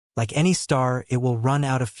Like any star, it will run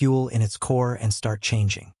out of fuel in its core and start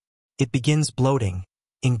changing. It begins bloating,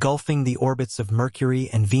 engulfing the orbits of Mercury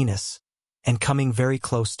and Venus, and coming very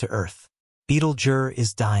close to Earth. Betelgeuse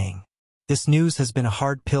is dying. This news has been a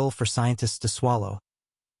hard pill for scientists to swallow,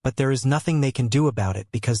 but there is nothing they can do about it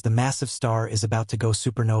because the massive star is about to go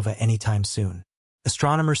supernova anytime soon.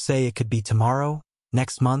 Astronomers say it could be tomorrow,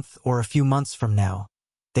 next month, or a few months from now.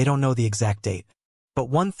 They don't know the exact date. But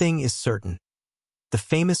one thing is certain. The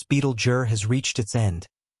famous Betelgeuse has reached its end,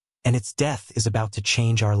 and its death is about to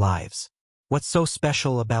change our lives. What's so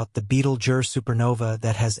special about the Betelgeuse Supernova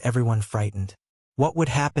that has everyone frightened? What would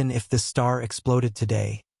happen if this star exploded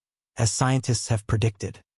today, as scientists have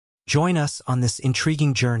predicted? Join us on this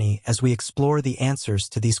intriguing journey as we explore the answers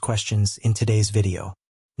to these questions in today's video.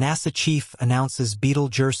 NASA chief announces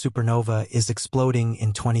Betelgeuse Supernova is exploding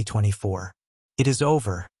in 2024. It is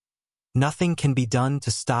over. Nothing can be done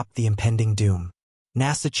to stop the impending doom.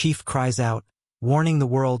 NASA chief cries out, warning the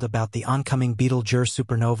world about the oncoming Betelgeuse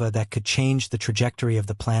Supernova that could change the trajectory of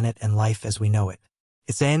the planet and life as we know it.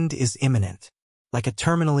 Its end is imminent. Like a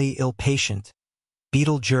terminally ill patient,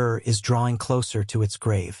 Betelgeuse is drawing closer to its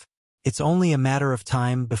grave. It's only a matter of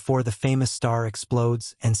time before the famous star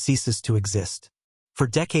explodes and ceases to exist. For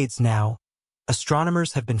decades now,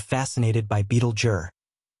 astronomers have been fascinated by Betelgeuse,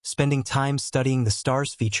 spending time studying the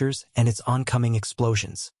star's features and its oncoming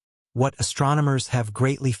explosions. What astronomers have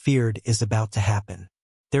greatly feared is about to happen.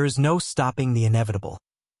 There is no stopping the inevitable.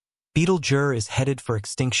 Betelgeuse is headed for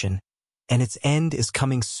extinction, and its end is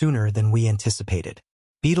coming sooner than we anticipated.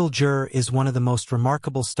 Betelgeuse is one of the most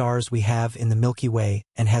remarkable stars we have in the Milky Way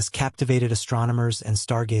and has captivated astronomers and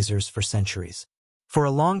stargazers for centuries. For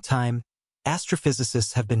a long time,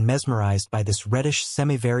 astrophysicists have been mesmerized by this reddish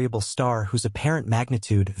semi-variable star whose apparent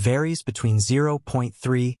magnitude varies between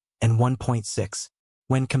 0.3 and 1.6.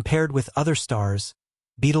 When compared with other stars,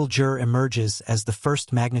 Betelgeuse emerges as the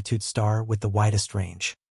first magnitude star with the widest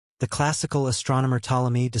range. The classical astronomer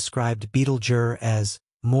Ptolemy described Betelgeuse as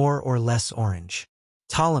more or less orange.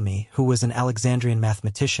 Ptolemy, who was an Alexandrian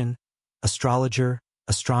mathematician, astrologer,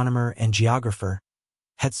 astronomer, and geographer,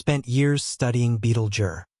 had spent years studying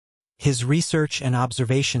Betelgeuse. His research and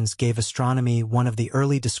observations gave astronomy one of the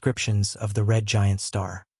early descriptions of the red giant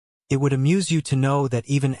star. It would amuse you to know that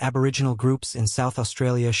even Aboriginal groups in South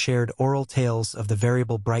Australia shared oral tales of the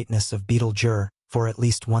variable brightness of Betelgeuse for at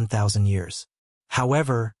least 1,000 years.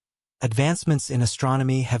 However, advancements in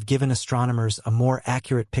astronomy have given astronomers a more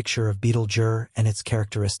accurate picture of Betelgeuse and its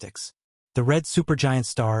characteristics. The red supergiant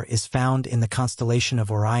star is found in the constellation of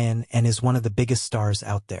Orion and is one of the biggest stars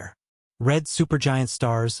out there. Red supergiant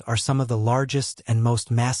stars are some of the largest and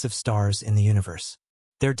most massive stars in the universe.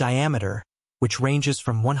 Their diameter, which ranges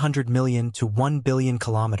from 100 million to 1 billion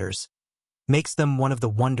kilometers, makes them one of the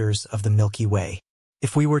wonders of the Milky Way.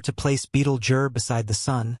 If we were to place Betelgeuse beside the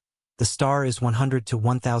Sun, the star is 100 to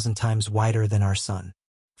 1,000 times wider than our Sun.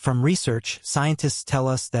 From research, scientists tell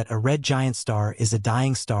us that a red giant star is a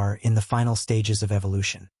dying star in the final stages of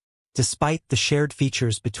evolution. Despite the shared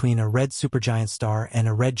features between a red supergiant star and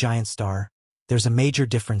a red giant star, there's a major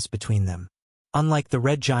difference between them. Unlike the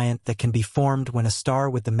red giant that can be formed when a star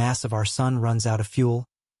with the mass of our Sun runs out of fuel,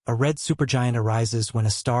 a red supergiant arises when a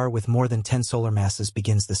star with more than 10 solar masses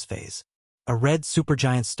begins this phase. A red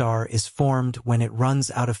supergiant star is formed when it runs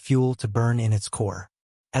out of fuel to burn in its core.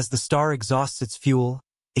 As the star exhausts its fuel,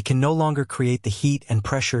 it can no longer create the heat and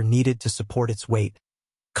pressure needed to support its weight,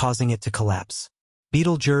 causing it to collapse.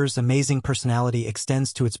 Betelgeuse's amazing personality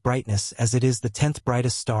extends to its brightness as it is the 10th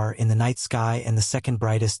brightest star in the night sky and the second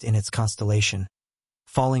brightest in its constellation,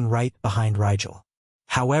 falling right behind Rigel.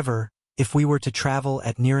 However, if we were to travel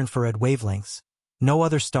at near-infrared wavelengths, no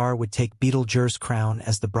other star would take Betelgeuse's crown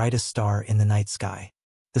as the brightest star in the night sky.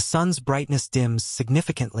 The Sun's brightness dims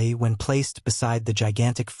significantly when placed beside the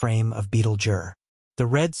gigantic frame of Betelgeuse. The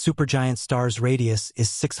red supergiant star's radius is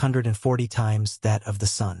 640 times that of the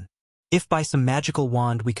Sun. If by some magical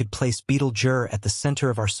wand we could place Betelgeuse at the center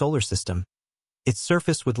of our solar system, its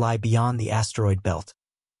surface would lie beyond the asteroid belt,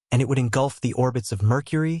 and it would engulf the orbits of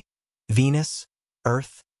Mercury, Venus,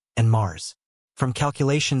 Earth, and Mars. From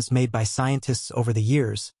calculations made by scientists over the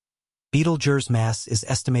years, Betelgeuse's mass is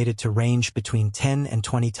estimated to range between 10 and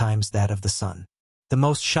 20 times that of the Sun. The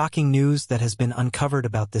most shocking news that has been uncovered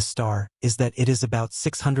about this star is that it is about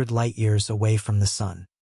 600 light-years away from the Sun.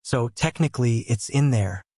 So technically, it's in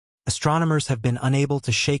there. Astronomers have been unable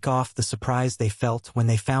to shake off the surprise they felt when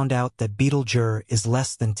they found out that Betelgeuse is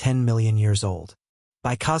less than 10 million years old.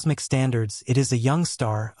 By cosmic standards, it is a young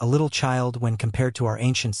star, a little child when compared to our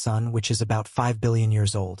ancient Sun, which is about 5 billion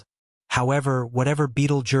years old. However, whatever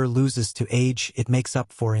Betelgeuse loses to age, it makes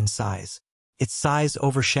up for in size. Its size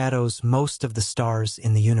overshadows most of the stars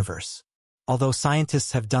in the universe. Although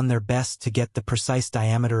scientists have done their best to get the precise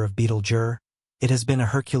diameter of Betelgeuse, it has been a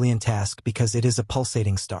Herculean task because it is a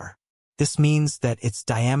pulsating star. This means that its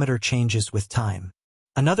diameter changes with time.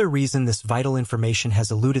 Another reason this vital information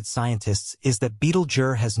has eluded scientists is that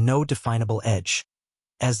Betelgeuse has no definable edge,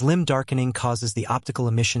 as limb darkening causes the optical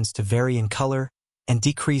emissions to vary in color and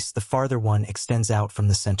decrease the farther one extends out from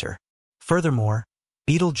the center. Furthermore,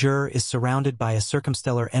 Betelgeuse is surrounded by a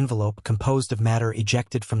circumstellar envelope composed of matter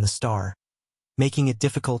ejected from the star, making it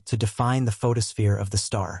difficult to define the photosphere of the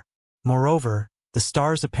star. Moreover, the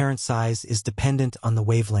star's apparent size is dependent on the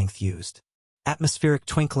wavelength used. Atmospheric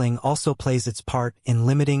twinkling also plays its part in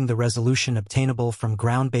limiting the resolution obtainable from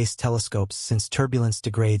ground-based telescopes since turbulence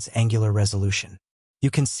degrades angular resolution. You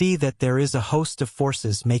can see that there is a host of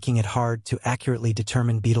forces making it hard to accurately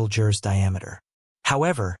determine Betelgeuse's diameter.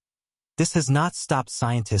 However, this has not stopped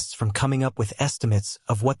scientists from coming up with estimates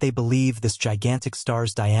of what they believe this gigantic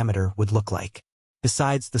star's diameter would look like.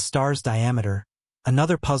 Besides the star's diameter,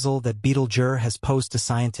 another puzzle that Betelgeuse has posed to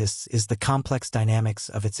scientists is the complex dynamics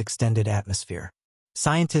of its extended atmosphere.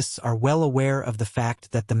 Scientists are well aware of the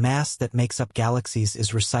fact that the mass that makes up galaxies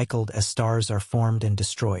is recycled as stars are formed and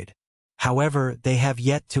destroyed. However, they have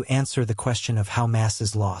yet to answer the question of how mass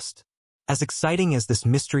is lost. As exciting as this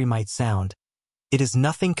mystery might sound, it is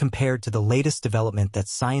nothing compared to the latest development that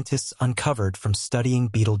scientists uncovered from studying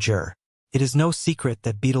Betelgeuse. It is no secret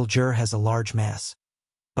that Betelgeuse has a large mass.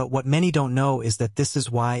 But what many don't know is that this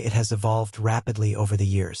is why it has evolved rapidly over the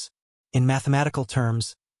years. In mathematical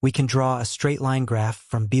terms, we can draw a straight line graph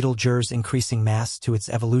from Betelgeuse's increasing mass to its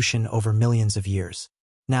evolution over millions of years.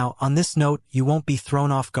 Now, on this note, you won't be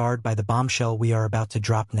thrown off guard by the bombshell we are about to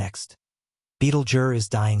drop next. Betelgeuse is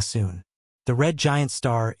dying soon. The red giant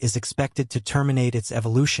star is expected to terminate its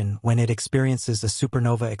evolution when it experiences a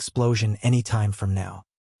supernova explosion any time from now.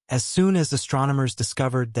 As soon as astronomers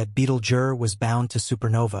discovered that Betelgeuse was bound to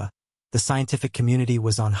supernova, the scientific community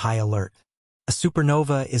was on high alert. A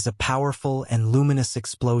supernova is a powerful and luminous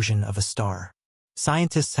explosion of a star.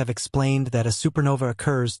 Scientists have explained that a supernova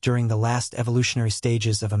occurs during the last evolutionary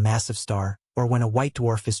stages of a massive star, or when a white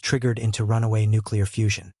dwarf is triggered into runaway nuclear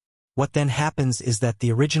fusion. What then happens is that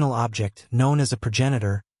the original object, known as a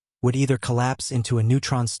progenitor, would either collapse into a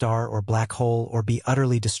neutron star or black hole or be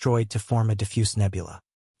utterly destroyed to form a diffuse nebula.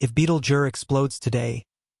 If Betelgeuse explodes today,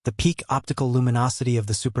 the peak optical luminosity of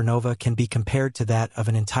the supernova can be compared to that of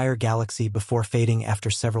an entire galaxy before fading after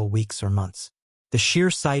several weeks or months. The sheer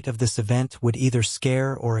sight of this event would either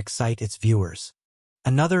scare or excite its viewers.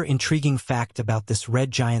 Another intriguing fact about this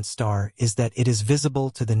red giant star is that it is visible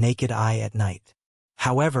to the naked eye at night.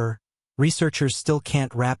 However, researchers still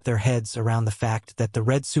can't wrap their heads around the fact that the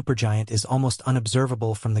red supergiant is almost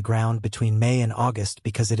unobservable from the ground between May and August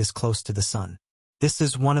because it is close to the sun. This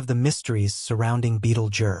is one of the mysteries surrounding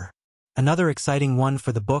Betelgeuse. Another exciting one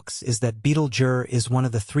for the books is that Betelgeuse is one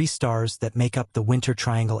of the 3 stars that make up the winter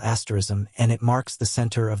triangle asterism, and it marks the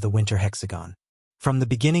center of the winter hexagon. From the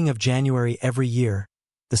beginning of January every year,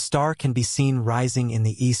 the star can be seen rising in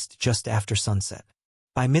the east just after sunset.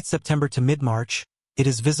 By mid-September to mid-March, it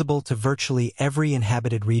is visible to virtually every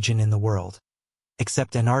inhabited region in the world,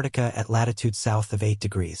 except Antarctica at latitude south of 8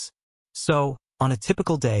 degrees. So, on a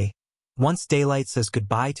typical day, once daylight says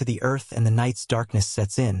goodbye to the Earth and the night's darkness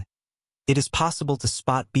sets in, it is possible to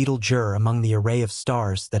spot Betelgeuse among the array of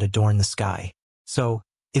stars that adorn the sky. So,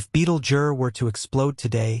 if Betelgeuse were to explode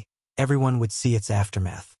today, everyone would see its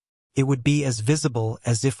aftermath. It would be as visible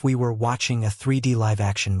as if we were watching a 3D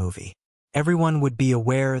live-action movie. Everyone would be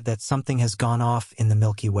aware that something has gone off in the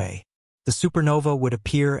Milky Way. The supernova would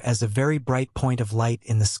appear as a very bright point of light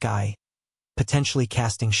in the sky, potentially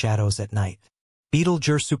casting shadows at night.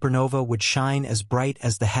 Betelgeuse supernova would shine as bright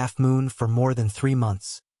as the half-moon for more than 3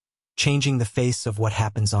 months, changing the face of what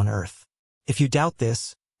happens on Earth. If you doubt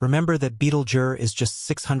this, remember that Betelgeuse is just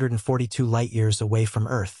 642 light-years away from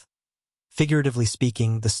Earth. Figuratively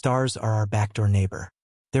speaking, the stars are our backdoor neighbor.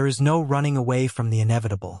 There is no running away from the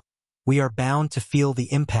inevitable. We are bound to feel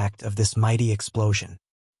the impact of this mighty explosion.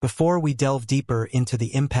 Before we delve deeper into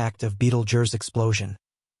the impact of Betelgeuse's explosion,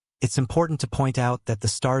 it's important to point out that the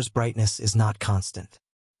star's brightness is not constant.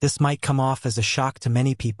 This might come off as a shock to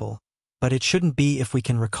many people, but it shouldn't be if we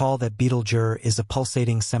can recall that Betelgeuse is a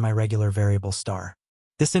pulsating semi-regular variable star.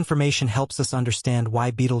 This information helps us understand why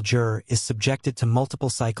Betelgeuse is subjected to multiple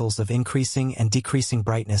cycles of increasing and decreasing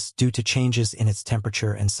brightness due to changes in its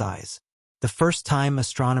temperature and size. The first time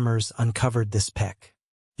astronomers uncovered this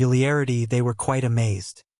peculiarity, they were quite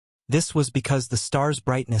amazed. This was because the star's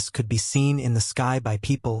brightness could be seen in the sky by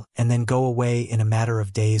people and then go away in a matter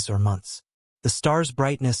of days or months. The star's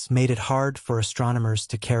brightness made it hard for astronomers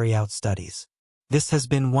to carry out studies. This has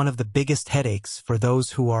been one of the biggest headaches for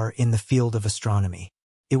those who are in the field of astronomy.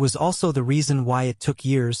 It was also the reason why it took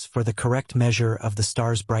years for the correct measure of the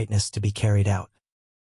star's brightness to be carried out.